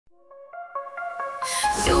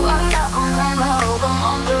You are not on the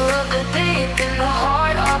monster of the deep, in the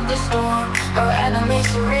heart of the storm. Her enemy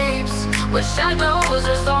she reaps, with shadows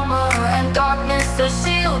her summer and darkness her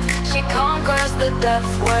shield. She conquers the depth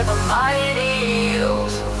where the mighty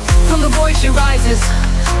yield. From the void she rises,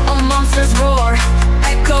 a monster's roar,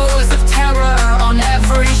 echoes of terror on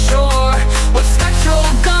every shore. With spectral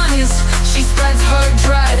guns, she spreads her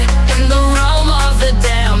dread in the realm of the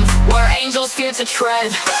damned, where angels fear to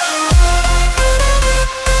tread.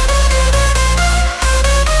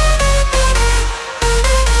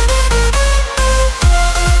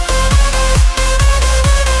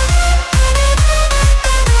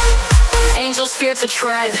 Angels fear to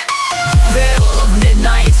tread. Veil of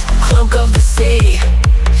midnight, cloak of the sea,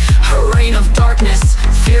 her reign of darkness,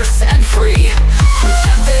 fierce and free. From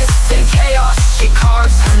tempest and chaos she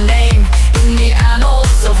carves her name in the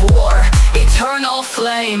annals of war, eternal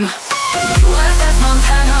flame. USS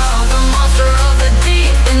Montana, the monster of the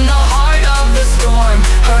deep, in the heart of the storm.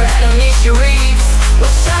 Her enemy she reaps,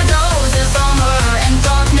 with shadows as armor and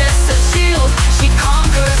darkness a shield. She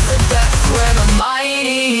conquers the depths where the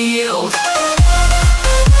mighty yield.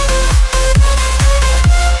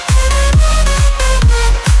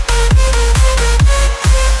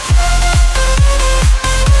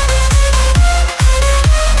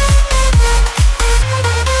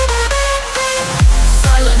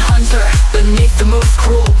 Beneath the moon's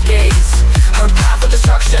cruel gaze, her path of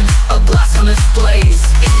destruction, a blasphemous blaze.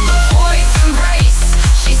 In the void's embrace,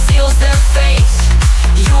 she seals their fate.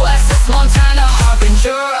 USS Montana,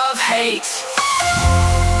 Harbinger of Hate.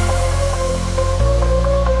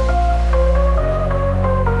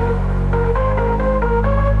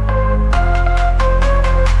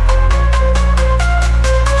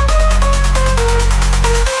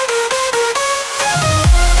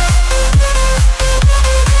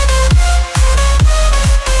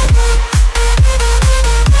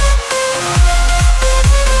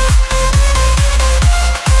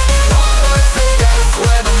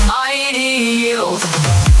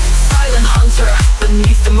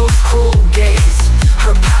 Beneath the moon's cruel